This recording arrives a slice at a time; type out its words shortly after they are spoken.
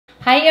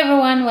Hi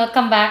everyone,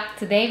 welcome back.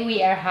 Today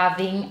we are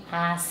having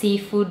a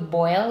seafood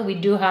boil. We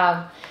do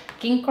have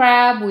king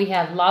crab, we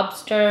have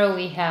lobster,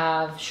 we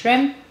have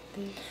shrimp.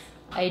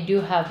 I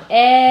do have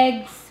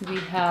eggs,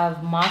 we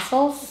have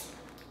mussels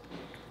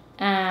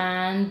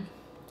and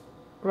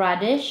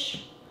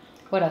radish.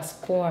 What else?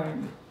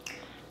 Corn.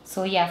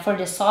 So yeah, for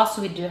the sauce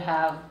we do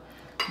have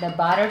the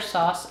butter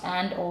sauce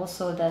and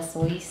also the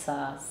soy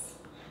sauce.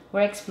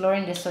 We're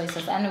exploring the soy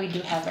sauce and we do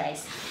have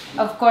rice.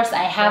 Of course,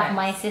 I have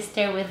my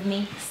sister with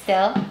me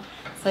still.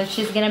 So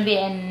she's gonna be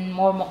in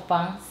more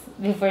mukbangs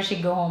before she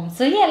go home.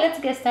 So yeah, let's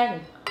get started.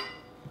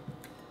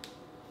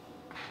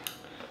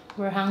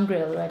 We're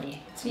hungry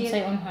already.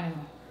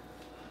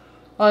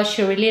 Oh,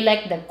 she really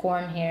like the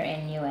corn here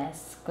in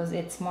US because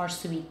it's more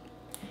sweet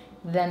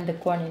than the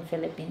corn in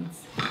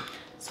Philippines.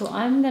 So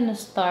I'm gonna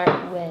start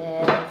with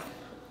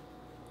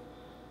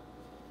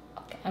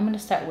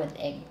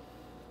egg.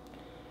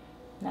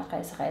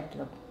 Nakaisa ka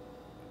itlog.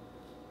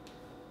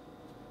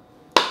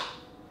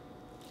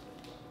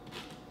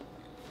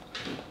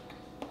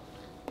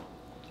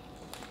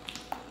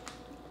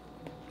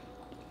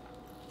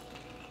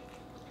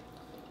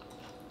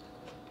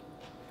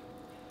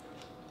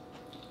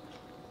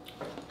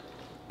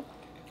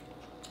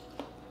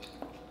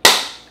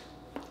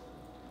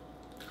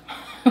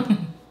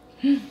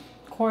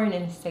 Corn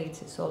in the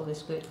States is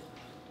always good.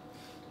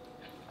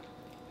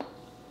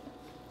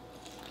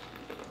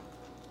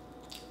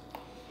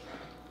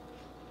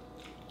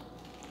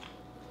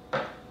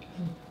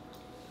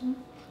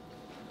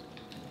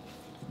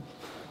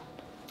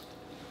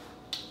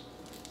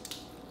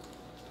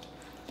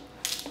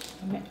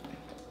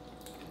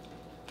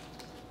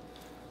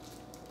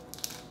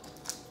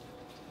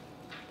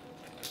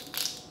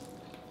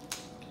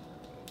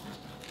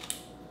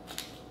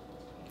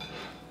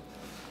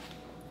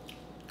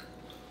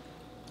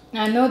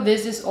 I know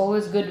this is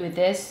always good with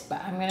this,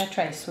 but I'm gonna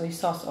try soy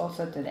sauce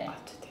also today.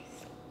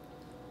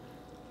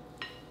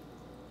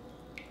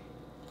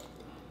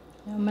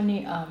 How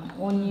many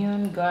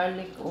onion,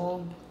 garlic,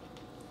 or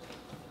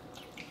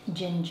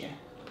ginger?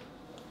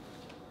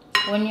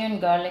 Onion,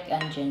 garlic,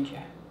 and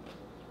ginger.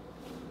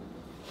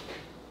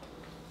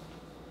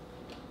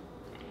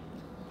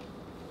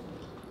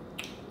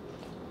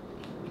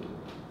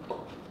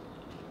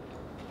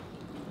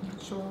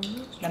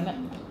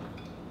 Lemon.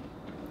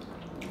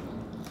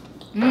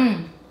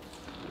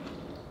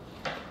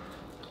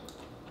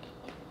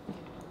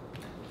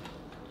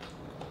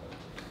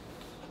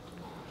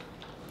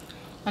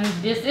 And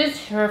this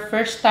is her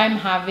first time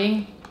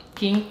having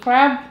king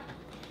crab.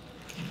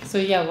 So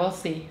yeah, we'll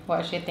see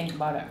what she thinks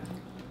about it.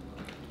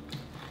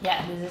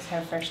 Yeah, this is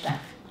her first time.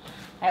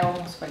 I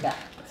almost forgot.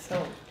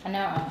 So,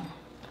 ano,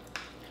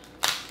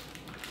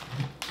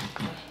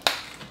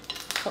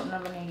 so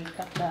naman yung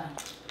ikat na.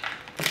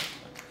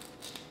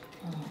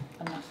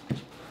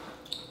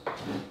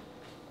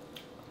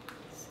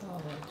 So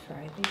we'll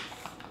try this.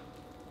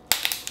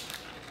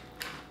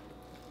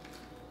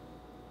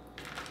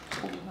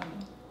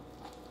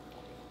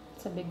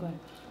 It's a big one.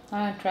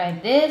 I'm gonna try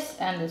this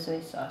and the soy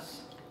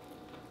sauce.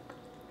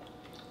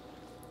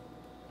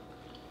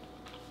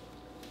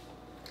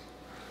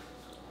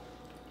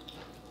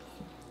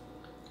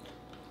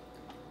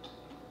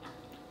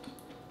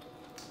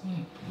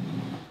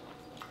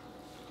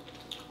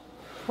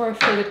 For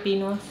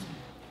Filipinos,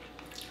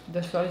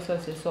 the soy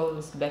sauce is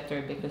always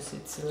better because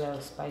it's a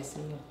little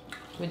spicy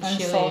with And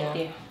chili.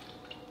 salty.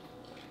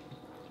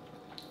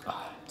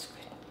 Oh, it's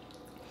good.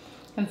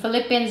 In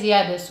Philippines,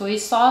 yeah, the soy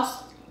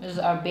sauce is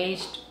our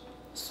based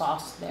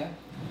sauce there.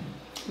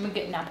 Let me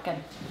get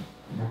napkin.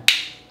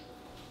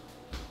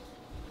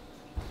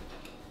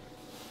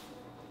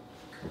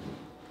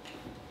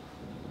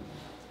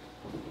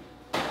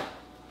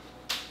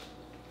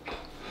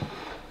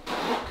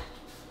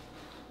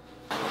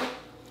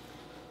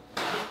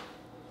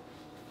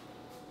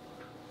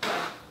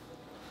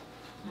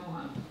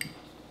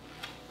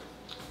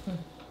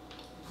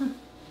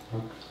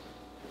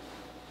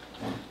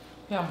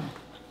 Yum.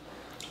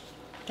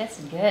 That's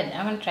good.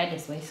 I'm gonna try the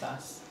soy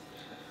sauce.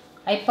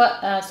 I put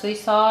soy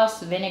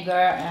sauce,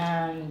 vinegar,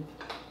 and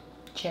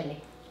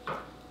chili.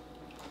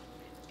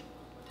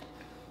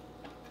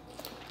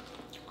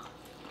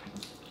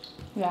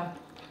 Yeah.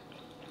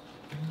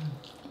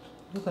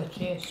 Look at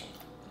this.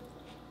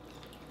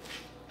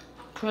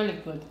 It's really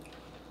good.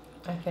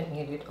 I can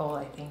eat it all,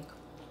 I think.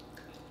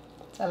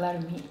 It's a lot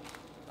of meat.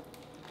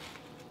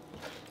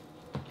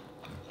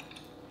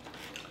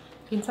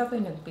 Kinsa ko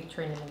yung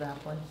nagpicture niya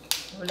maghapon.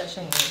 Wala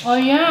siyang Oh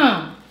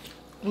yeah.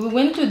 We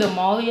went to the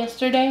mall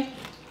yesterday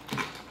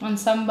and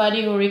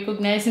somebody who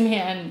recognized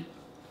me and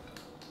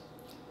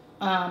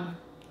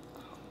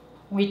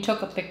we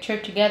took a picture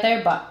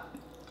together, but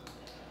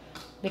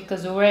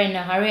because we were in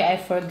a hurry, I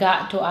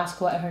forgot to ask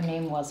what her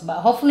name was.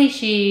 But hopefully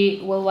she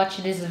will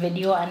watch this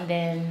video and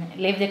then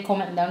leave the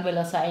comment down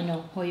below so I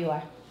know who you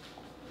are.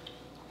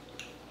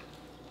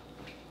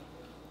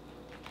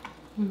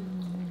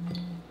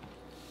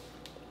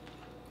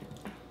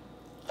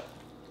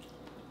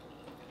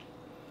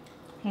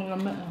 Ang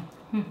lamig ah.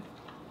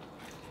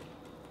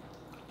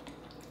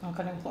 Ang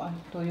kanang kuan,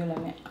 tuyo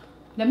lami.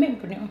 Lami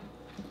po niyo.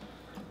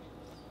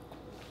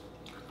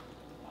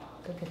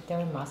 Look at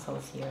their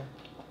muscles here.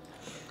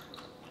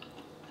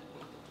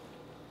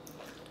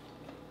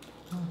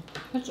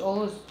 That's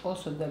always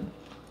also good.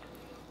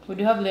 We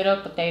do have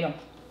little potato.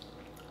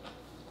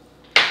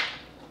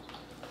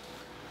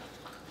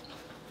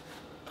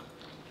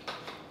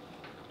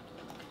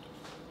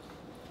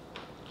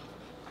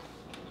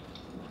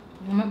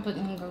 Naman po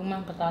yung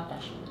gagmang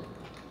patatas.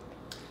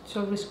 It's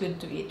always good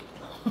to eat.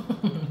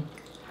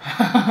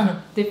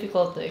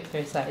 Difficult to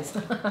exercise.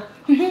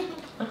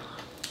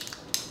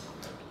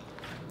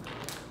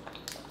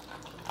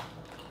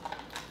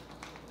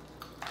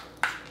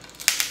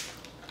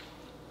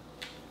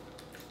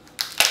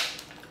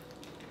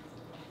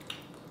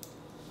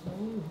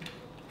 Ooh.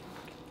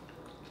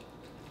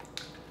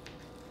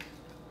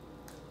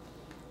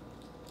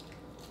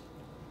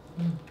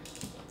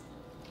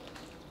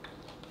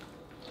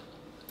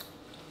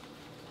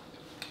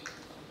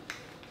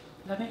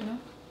 Lami, no?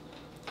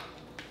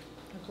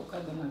 Ako ka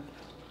ganun.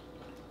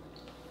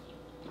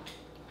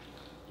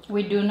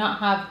 We do not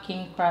have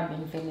king crab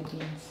in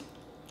Philippines.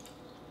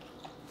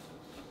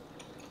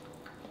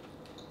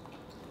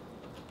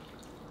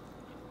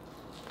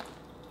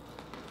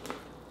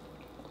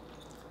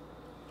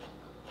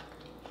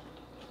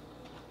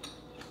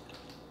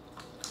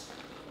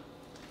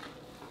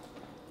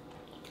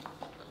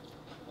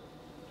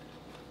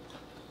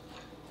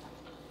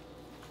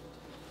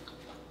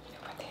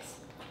 Look at this.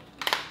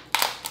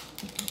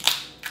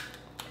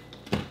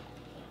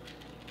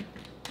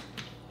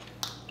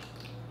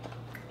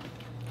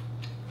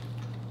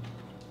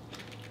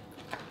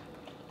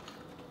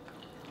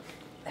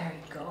 There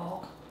you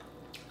go.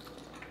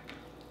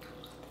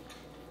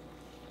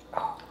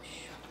 Oh,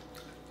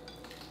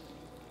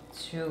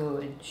 it's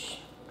huge.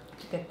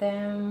 Look at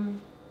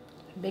them.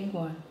 Big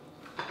one.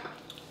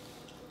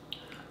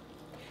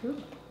 Sure.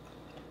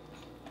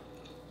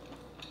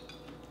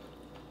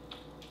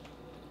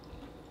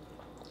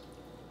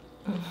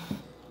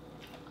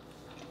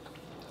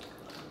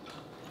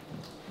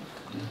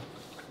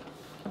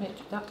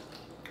 It's that.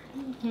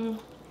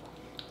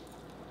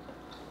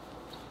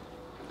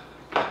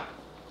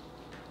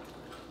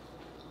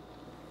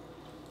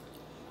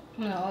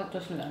 No, ito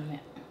sila lami.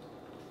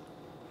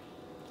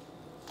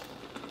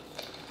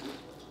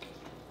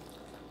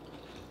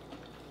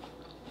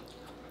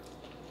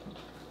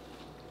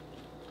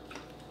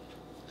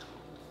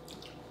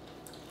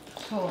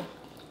 So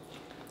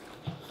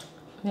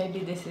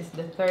maybe this is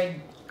the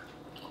third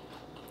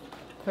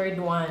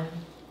one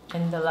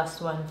and the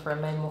last one for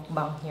my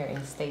mukbang here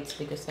in States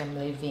because I'm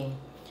leaving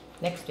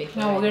next week.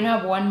 No, we're already. gonna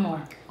have one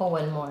more. Oh,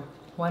 one more.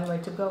 One more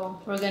to go.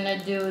 We're gonna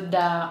do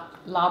the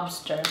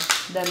lobster.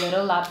 The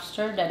little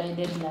lobster that I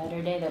did the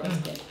other day. That was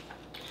good.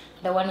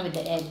 The one with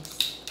the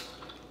eggs.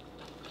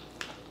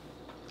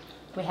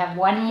 We have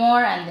one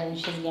more and then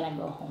she's gonna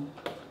go home.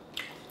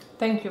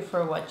 Thank you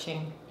for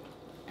watching.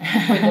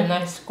 For the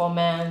nice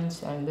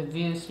comments and the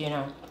views, you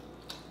know,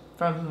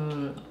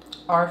 from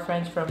our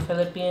friends from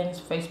Philippines,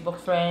 Facebook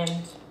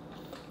friends,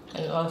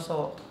 and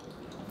also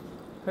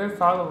her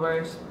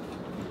followers.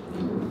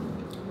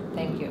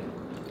 Thank you.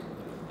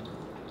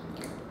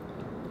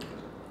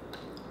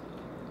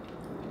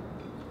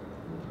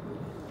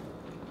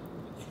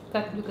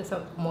 Cut because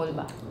of mall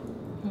ba?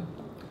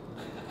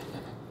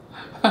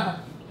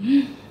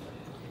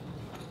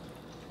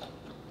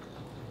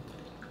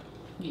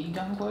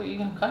 Iigang ko,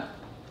 iigang ka?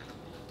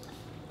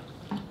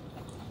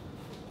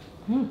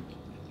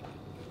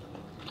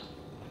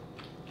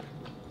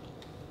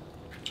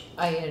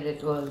 I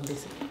edit all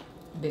this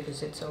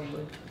because it's so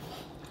good.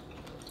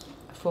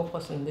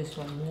 Focus on this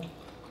one, yeah.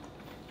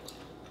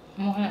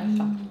 Mukha na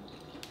ito.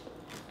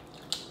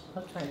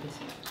 I'll try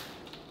this.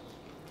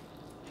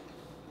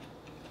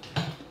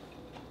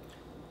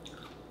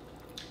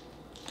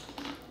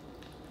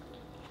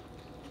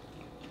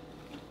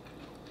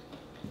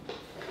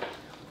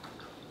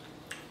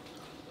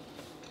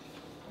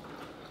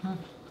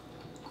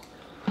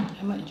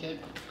 I might do.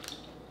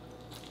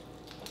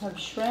 Have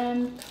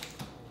shrimp.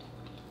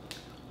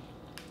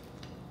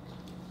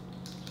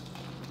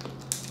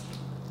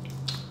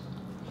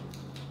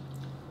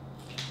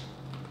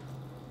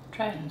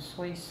 Try it in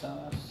soy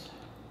sauce.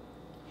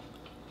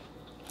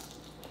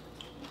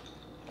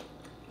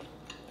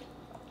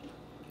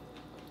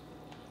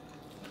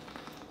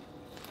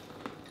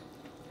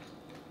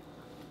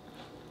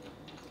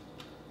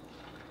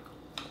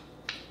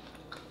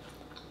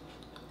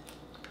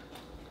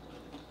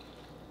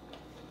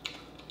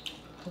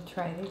 I'll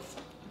try this.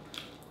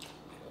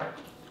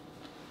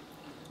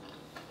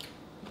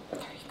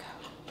 There you go.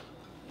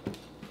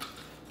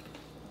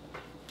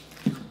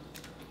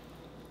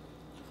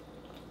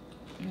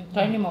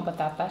 Try niyo mo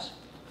patatas.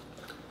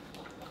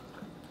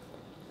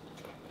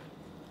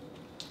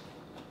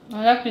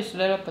 I like this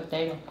little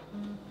potato.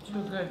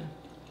 So good.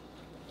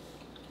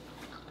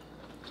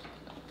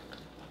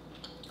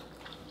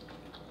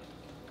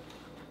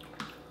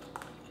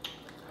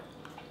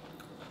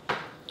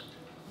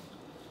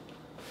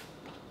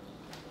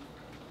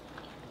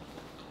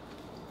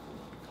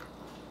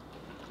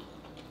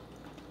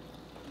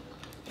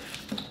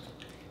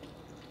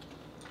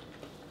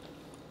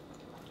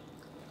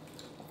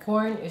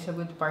 Corn is a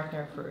good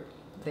partner for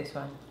this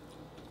one.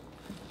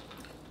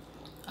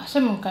 Asa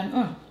mong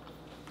kanon?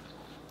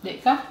 Di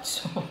ka?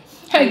 So,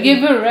 I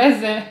gave her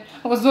rice eh.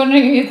 I was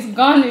wondering if it's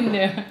gone in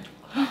there.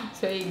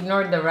 so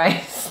ignore the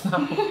rice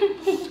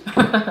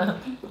now.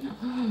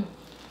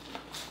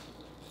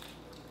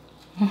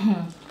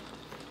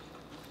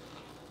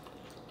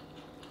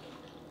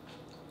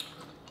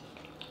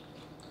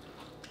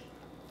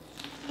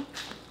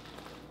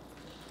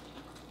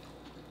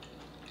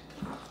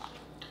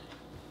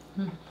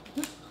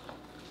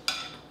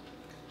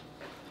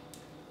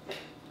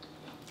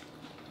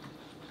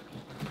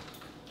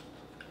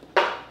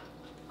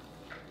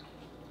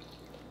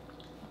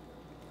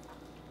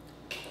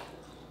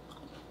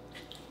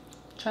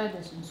 Try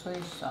this in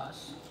soy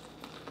sauce.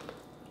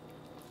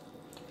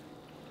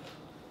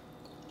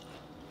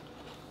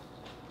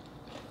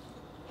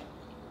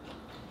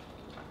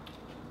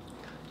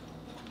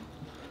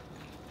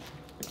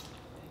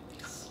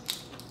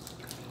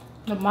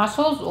 The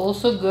mussel's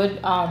also good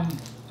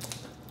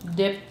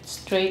dipped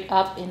straight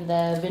up in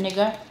the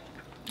vinegar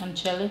and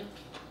chili.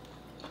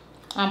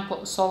 And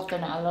put salt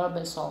in it, a little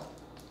bit salt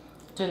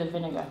to the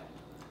vinegar.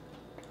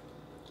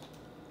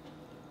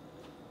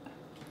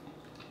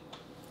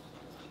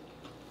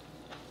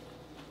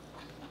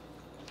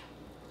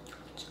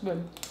 It's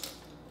good.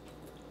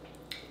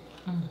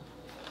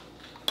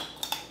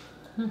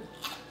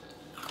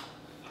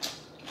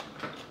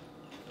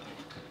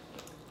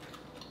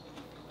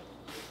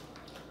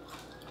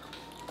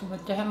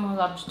 Kumatahan mo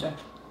lobster.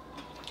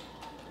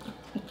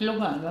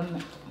 Itlog nga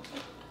gamit.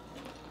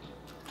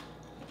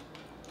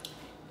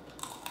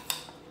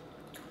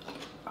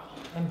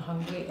 I'm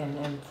hungry and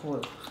I'm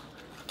full.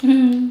 We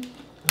I'm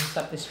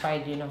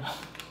satisfied, you know.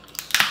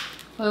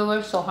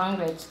 were so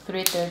hungry. It's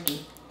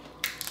 3:30.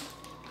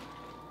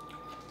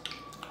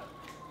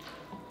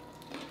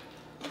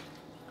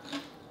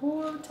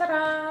 Oh,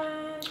 ta-da!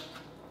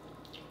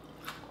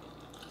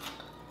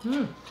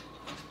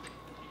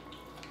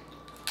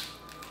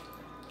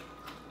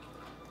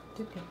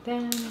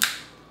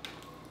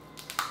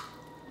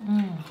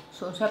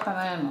 So, sa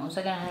pangalan mo?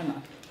 Sa ganahan mo?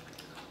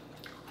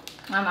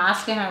 I'm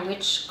asking her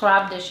which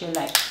crab does she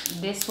like.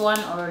 This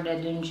one or the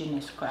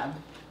Dungeness crab?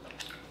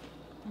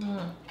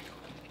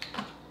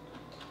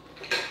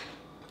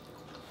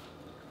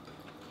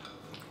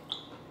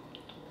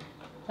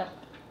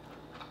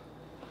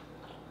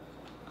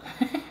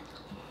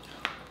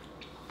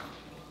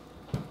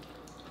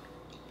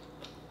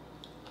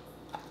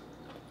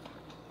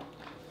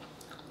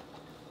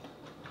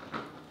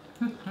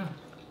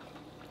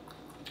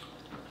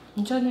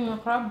 What's your name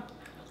of crab?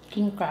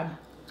 King crab.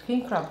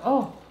 King crab.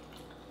 Oh,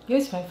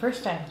 yes, my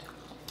first time.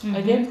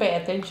 I didn't pay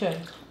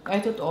attention. I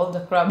thought all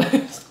the crab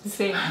is the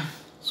same.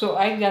 So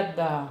I got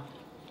the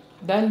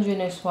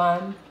Dungeness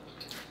one,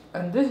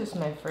 and this is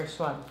my first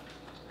one.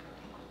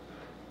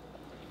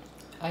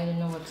 I don't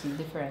know what's the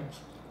difference.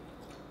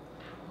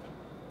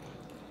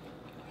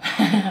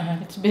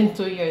 It's been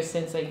 2 years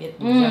since I get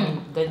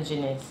the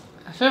Dungeness.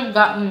 I should have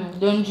gotten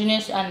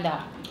Dungeness and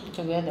that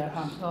together,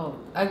 huh? Oh,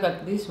 I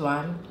got this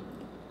one.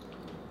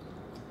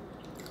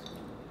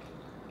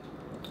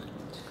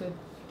 It's good.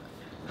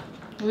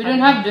 We don't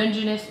have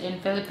Dungeness in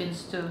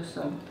Philippines too,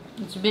 so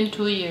it's been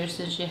 2 years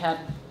since she had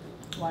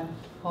one.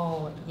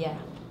 Oh, yeah.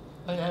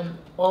 And I'm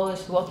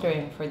always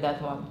watering for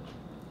that one.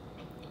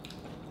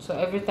 So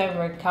every time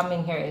we're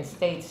coming here in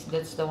States,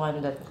 that's the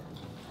one that,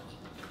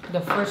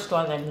 the first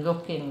one I'm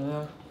looking, you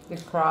know, the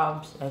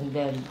crabs, and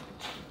then,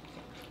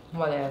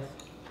 what else?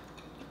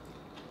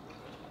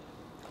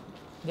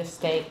 The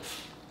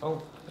steaks.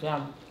 Oh,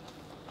 yum.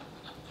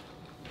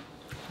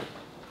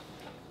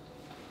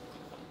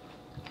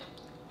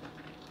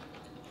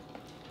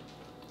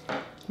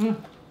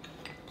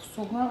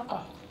 So nga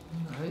ka.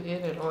 I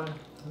ate it all.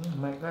 Oh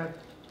my god.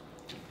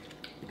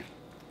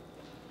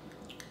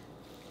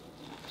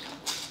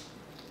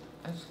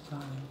 That's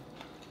fine.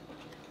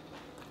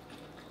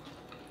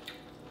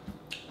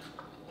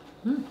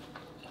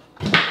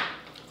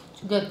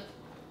 It's good.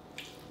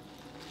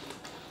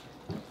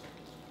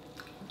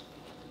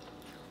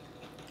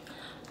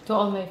 To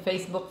all my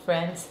Facebook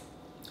friends,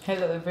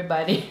 hello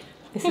everybody.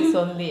 This is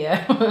only a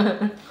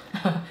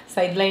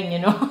sideline,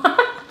 you know.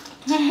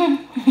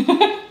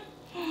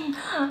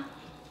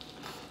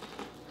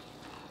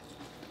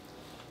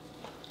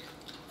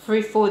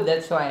 Free food,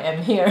 that's why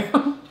I'm here.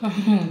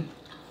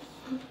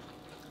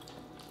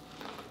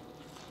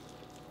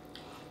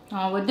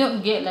 We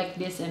don't get like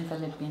this in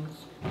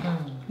Philippines.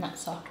 Not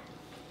so.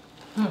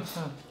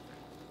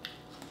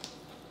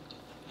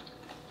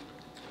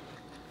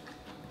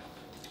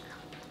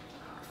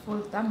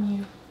 Full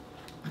tummy.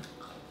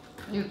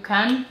 You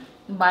can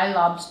buy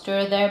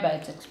lobster there, but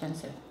it's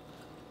expensive.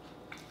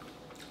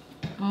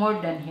 More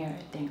than here,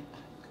 I think.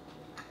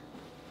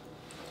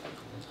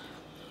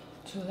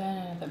 So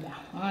then, I'm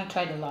gonna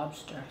try the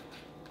lobster.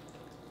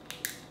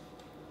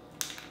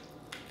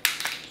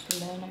 So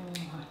then,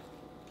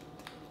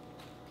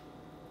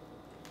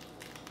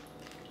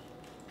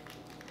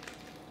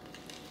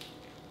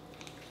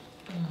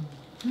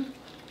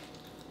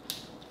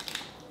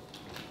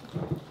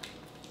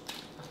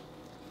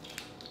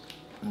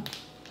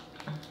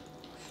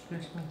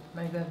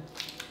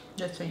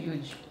 That's a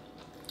huge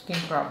king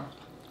crab.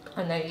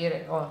 And I eat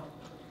it all.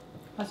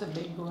 That's a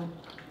big one.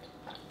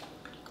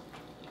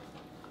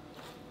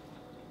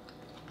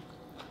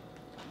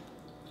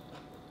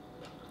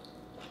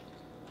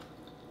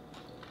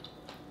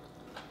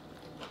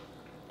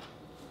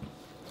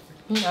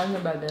 Ano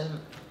ba din?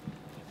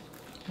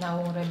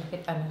 Naunguran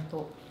kita na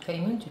to. Kaya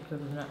nga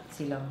siguro na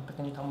silang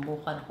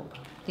patingtambukan ko ba?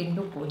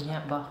 Tindog ko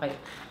niya. Bakit?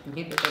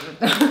 Hindi ko ito.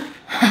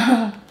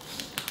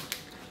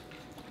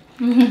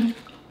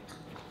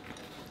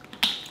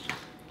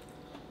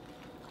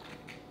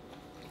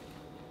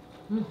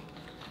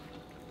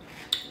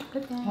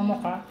 Mama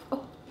ka? Oh.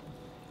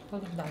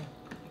 Hold it down.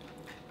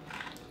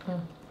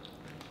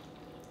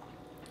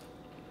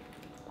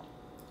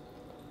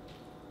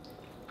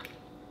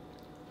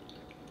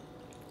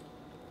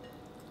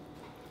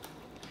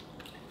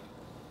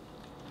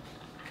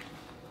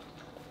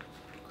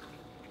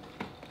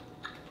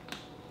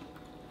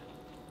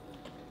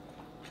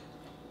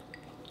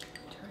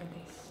 Try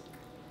this.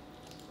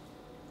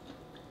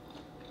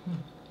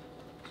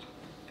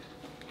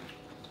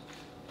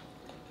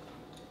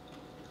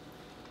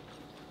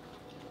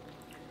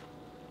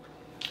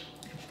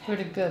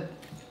 Pretty good.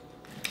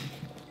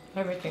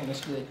 Everything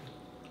is good.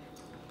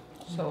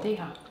 So,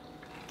 Yeah.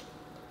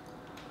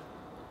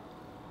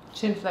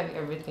 seems like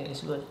everything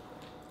is good.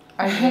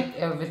 I eat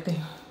everything.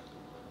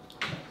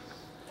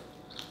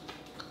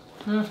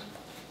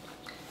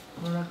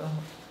 Mura kang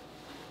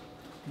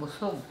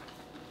busog.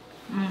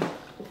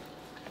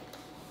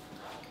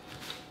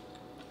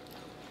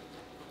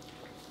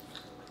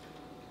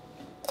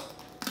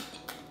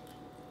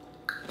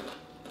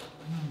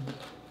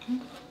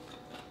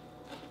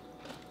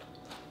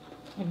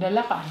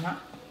 Nagdala ka,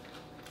 anak.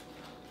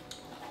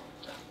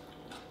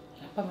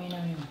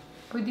 Paminaw yun.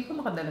 Pwede ko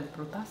makadalag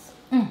prutas.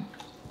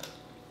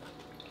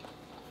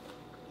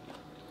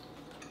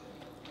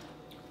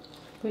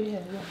 Pwede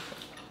yan. I'm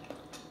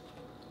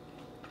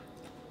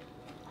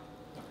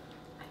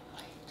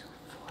way too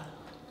full.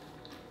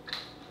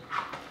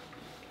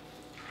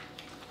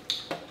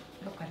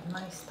 Look at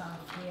my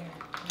stuff here.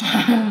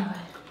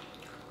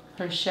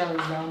 Her shell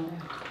is down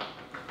there.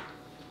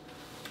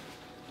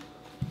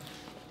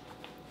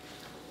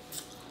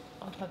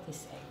 What about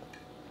this egg?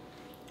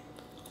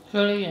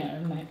 Surely, yeah,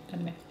 I'm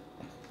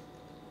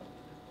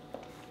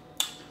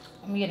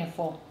getting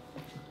full.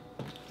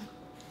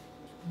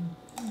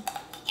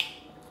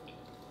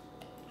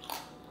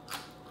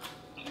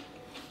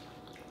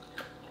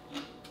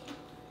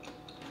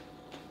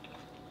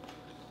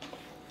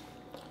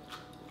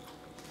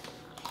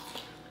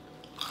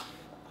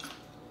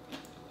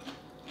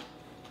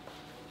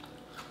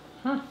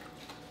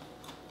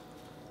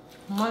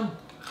 Man.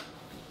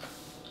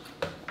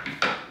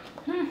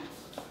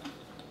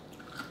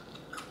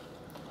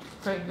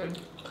 Very good.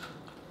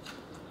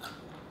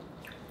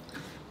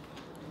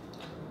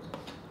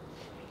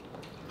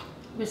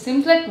 It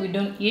seems like we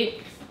don't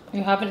eat.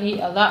 You haven't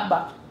eaten a lot,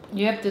 but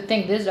you have to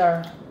think these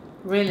are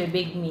really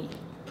big meat.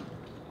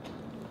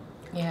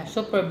 Yeah.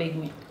 Super big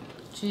meat.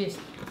 Cheese.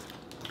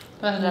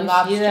 Plus You the see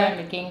lobster that?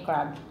 and the king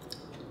crab.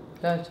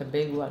 That's a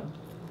big one.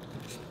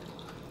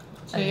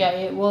 So yeah,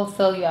 it will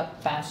fill you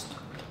up fast.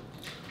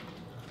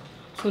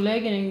 So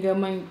like and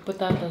gamay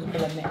potatoes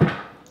palami.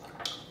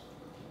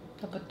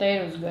 The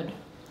potato is good.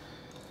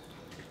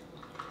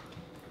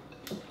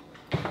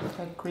 It's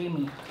like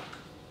creamy.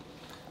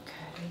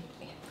 Okay.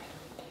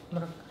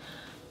 Marag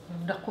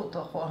dako to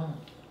ako ang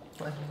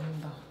ano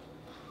ba?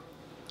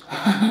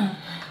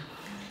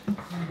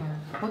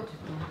 What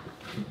ito?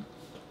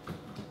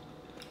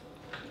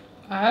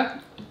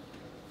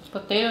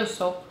 Potato is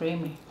so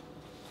creamy.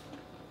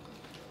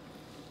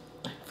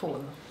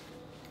 Full.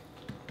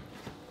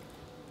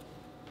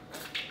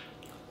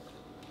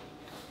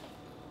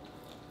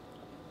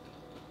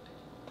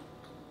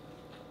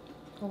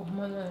 Oh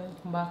man,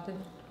 kumbatin.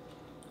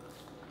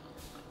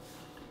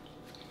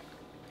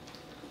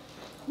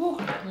 Woo.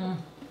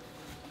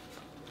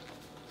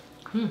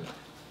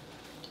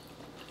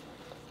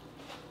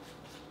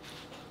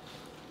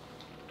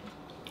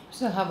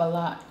 Still have a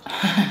lot.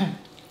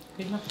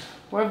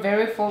 We're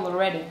very full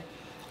already.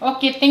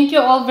 Okay, thank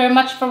you all very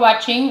much for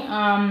watching.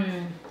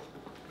 I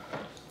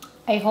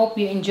hope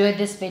you enjoyed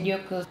this video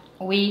because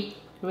we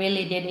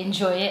really did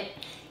enjoy it.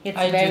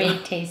 It's very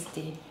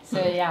tasty. So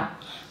yeah,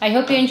 I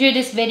hope you enjoyed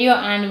this video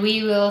and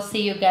we will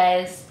see you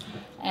guys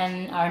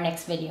in our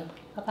next video.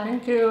 Bye-bye.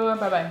 Thank you.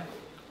 Bye-bye.